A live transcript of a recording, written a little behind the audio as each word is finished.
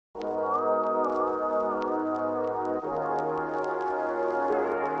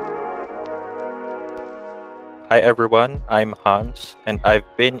Hi everyone, I'm Hans, and I've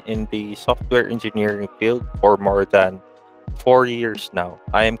been in the software engineering field for more than 4 years now.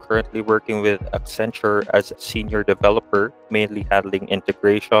 I am currently working with Accenture as a senior developer, mainly handling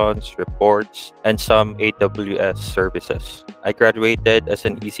integrations, reports, and some AWS services. I graduated as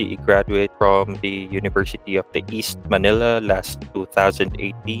an ECE graduate from the University of the East Manila last 2018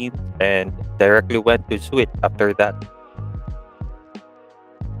 and directly went to Zuitt after that.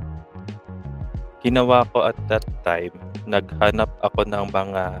 Ginawa ko at that time, naghanap ako ng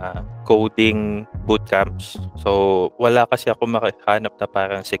mga coding bootcamps. So, wala kasi ako makahanap na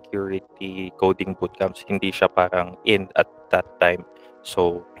parang security coding bootcamps. Hindi siya parang in at that time.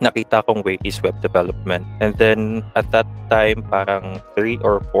 So, nakita kong way is web development. And then, at that time, parang 3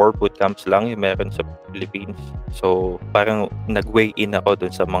 or 4 bootcamps lang yung meron sa Philippines. So, parang nag-weigh in ako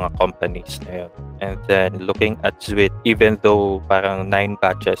dun sa mga companies na yun. And then, looking at Zuitt, even though parang 9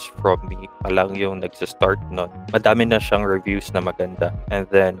 batches from me pa lang yung nagsistart nun, madami na siyang reviews na maganda. And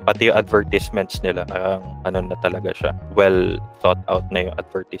then, pati yung advertisements nila, parang ano na talaga siya. Well thought out na yung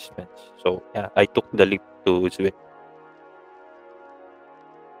advertisements. So, yeah, I took the leap to Zuitt.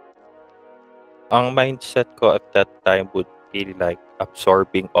 Ang mindset ko at that time would be like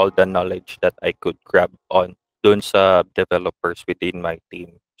absorbing all the knowledge that I could grab on dun sa developers within my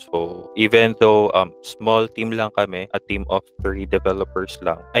team. So, even though small team lang kami, a team of 3 developers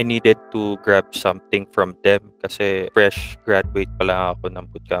lang, I needed to grab something from them kasi fresh graduate pa lang ako ng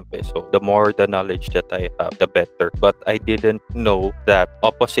bootcamp eh. So, the more the knowledge that I have, the better. But I didn't know that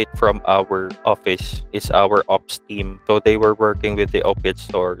opposite from our office is our ops team. So, they were working with the open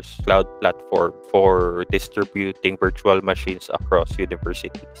source cloud platform for distributing virtual machines across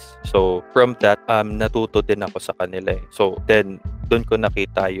universities. So, from that, natuto din ako sa kanila eh. So, then, doon ko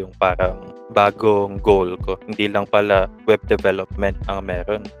nakita yung parang bagong goal ko. Hindi lang pala web development ang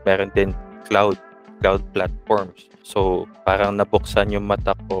meron. Meron din cloud platforms. So, parang nabuksan yung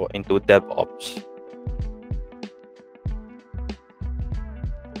mata ko into DevOps.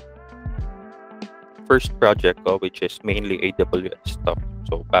 First project ko, which is mainly AWS stuff.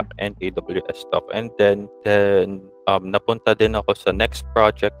 So, back-end AWS stuff. And then napunta din ako sa next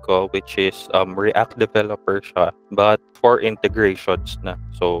project ko, which is React developer siya, but for integrations na.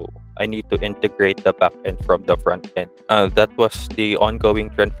 So, I need to integrate the back-end from the front-end. That was the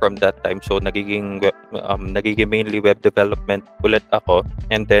ongoing trend from that time. So, nagiging mainly web development ulit ako.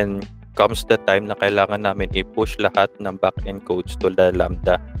 And then, comes the time na kailangan namin i-push lahat ng back-end codes to the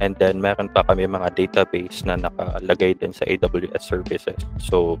Lambda. And then, meron pa kami mga database na nakalagay din sa AWS services.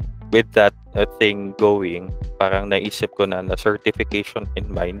 So, with that thing going, parang naisip ko na certification in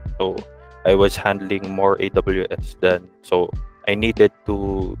mind. So, I was handling more AWS than. So,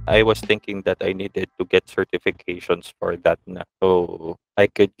 I was thinking that I needed to get certifications for that na. So, I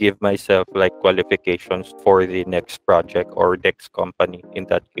could give myself like qualifications for the next project or next company in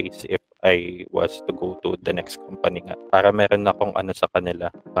that case if I was to go to the next company nga. Para meron akong ano sa kanila,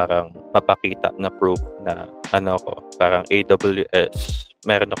 parang mapakita na proof na parang AWS,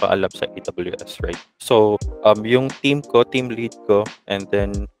 meron ako alam sa AWS, right? So, yung team lead ko, and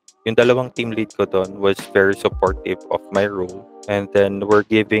then yung dalawang team lead ko doon was very supportive of my role. And then we're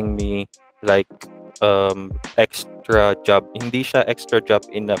giving me like extra job. Hindi siya extra job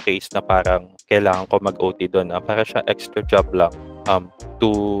in the case na parang kailangan ko mag-OT doon. Para siya extra job lang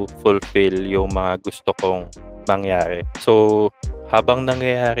to fulfill yung mga gusto kong mangyari. So, habang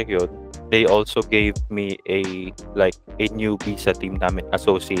nangyayari yun, they also gave me a newbie sa team namin,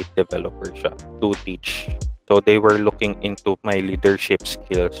 associate developer siya, to teach. So, they were looking into my leadership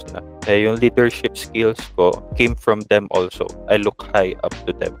skills na. Yung leadership skills ko came from them also. I look high up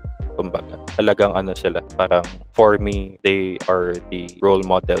to them. Kumbaga, talagang sila. Parang, for me, they are the role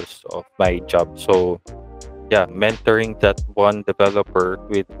models of my job. So, yeah, mentoring that one developer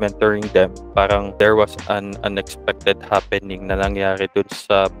with mentoring them, parang there was an unexpected happening na nangyari dun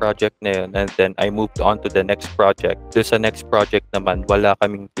sa project na yun. And then I moved on to the next project. Dun sa next project naman, wala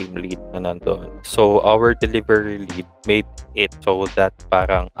kaming team lead na nandoon. So our delivery lead made it so that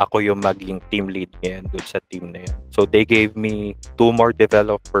parang ako yung maging team lead ngayon dun sa team na yun. So they gave me 2 more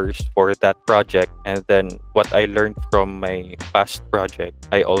developers for that project. And then what I learned from my past project,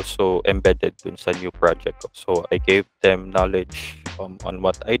 I also embedded dun sa new project ko. So I gave them knowledge on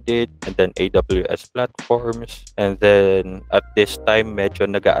what I did, and then AWS platforms. And then at this time, medyo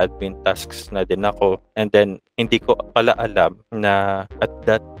nag-admin tasks na din ako. And then hindi ko pala alam na at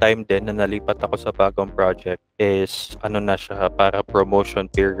that time din na nalipat ako sa bagong project is na siya, para promotion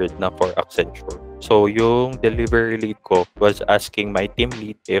period na for Accenture. So yung delivery lead ko was asking my team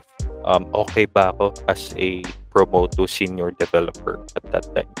lead if okay ba ako as a promote to senior developer at that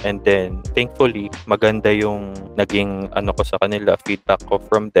time. And then thankfully, maganda yung naging ano ko sa kanila, feedback ko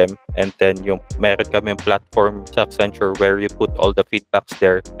from them. And then yung meron kami platform sa Accenture where you put all the feedbacks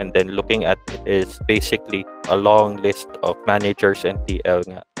there, and then looking at it is basically a long list of managers and TL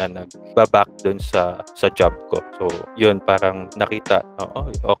nga na nagbaback dun sa job ko. So yun, parang nakita, oh,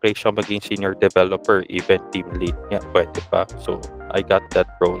 okay siya maging senior developer, even team lead nga, pwede pa. So I got that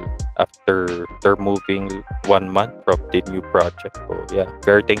role after they're moving 1 month from the new project. So yeah,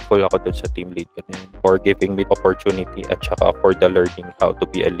 very thankful ako dun sa team lead ko for giving me opportunity at saka for the learning how to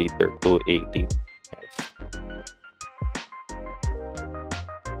be a leader to a team. Yes.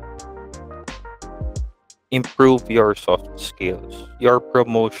 Improve your soft skills. Your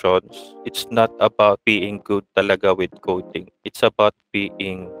promotions, it's not about being good talaga with coding. It's about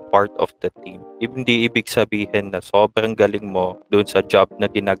being part of the team. Hindi ibig sabihin na sobrang galing mo dun sa job na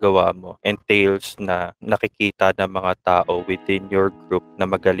ginagawa mo entails na nakikita ng mga tao within your group na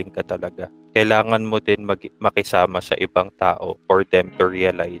magaling ka talaga. Kailangan mo din makisama sa ibang tao for them to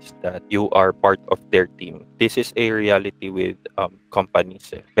realize that you are part of their team. This is a reality with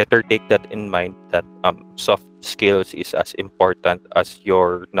companies. Better take that in mind that soft skills is as important as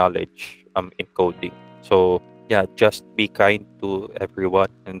your knowledge in coding. So yeah, just be kind to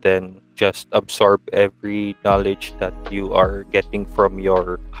everyone and then just absorb every knowledge that you are getting from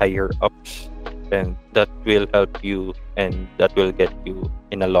your higher ups, and that will help you and that will get you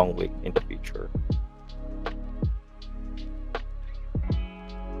in a long way in the future.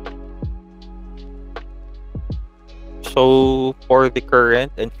 So for the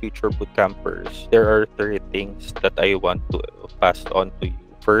current and future bootcampers, there are 3 things that I want to pass on to you.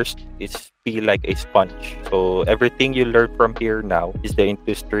 First is be like a sponge. So everything you learn from here now is the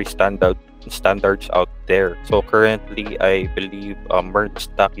industry standards out there. So currently, I believe merge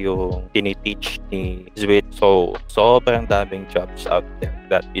stack yung tiniteach ni Zuitt. So sobrang daming jobs out there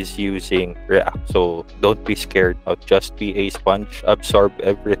that is using React. So don't be scared. Just be a sponge. Absorb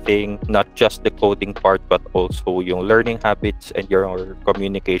everything, not just the coding part, but also yung learning habits and your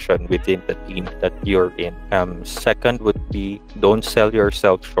communication within the team that you're in. Second would be don't sell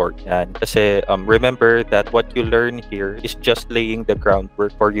yourself short. And kasi remember that what you learn here is just laying the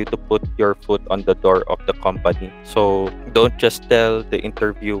groundwork for you to put your foot on the door of the company. So don't just tell the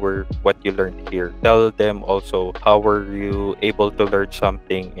interviewer what you learned here. Tell them also how were you able to learn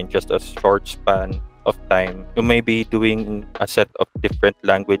something in just a short span of time. You may be doing a set of different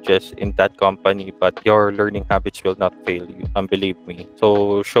languages in that company, but your learning habits will not fail you. Believe me.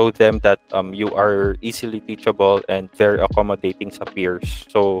 So show them that you are easily teachable and very accommodating sa peers.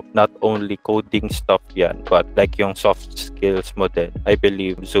 So not only coding stuff yan, but like yung soft skills mo din. I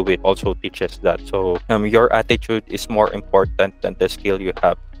believe Zuitt also teaches that. So your attitude is more important than the skill you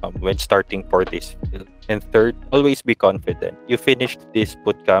have when starting for this field. And third, always be confident. You finished this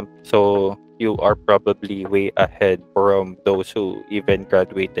bootcamp, so you are probably way ahead from those who even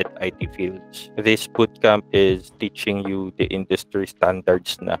graduated IT fields. This bootcamp is teaching you the industry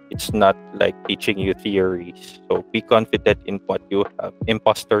standards na. It's not like teaching you theories. So be confident in what you have.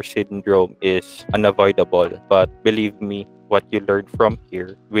 Imposter syndrome is unavoidable, but believe me, what you learn from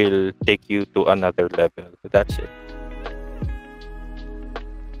here will take you to another level. That's it.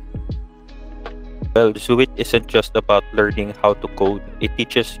 Well, Zuitt isn't just about learning how to code. It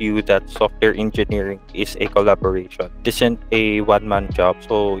teaches you that software engineering is a collaboration. It isn't a one-man job.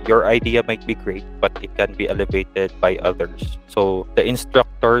 So your idea might be great, but it can be elevated by others. So the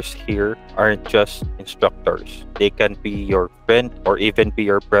instructors here aren't just instructors. They can be your friend or even be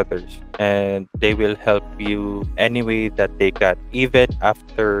your brothers. And they will help you any way that they can. Even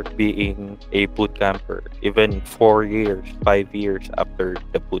after being a bootcamper, even 4 years, 5 years after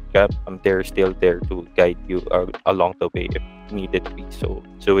the bootcamp, they're still there to guide you along the way if needed be. So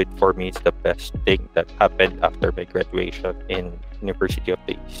it for me is the best thing that happened after my graduation in University of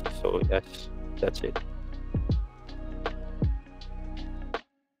the East. So yes, that's it.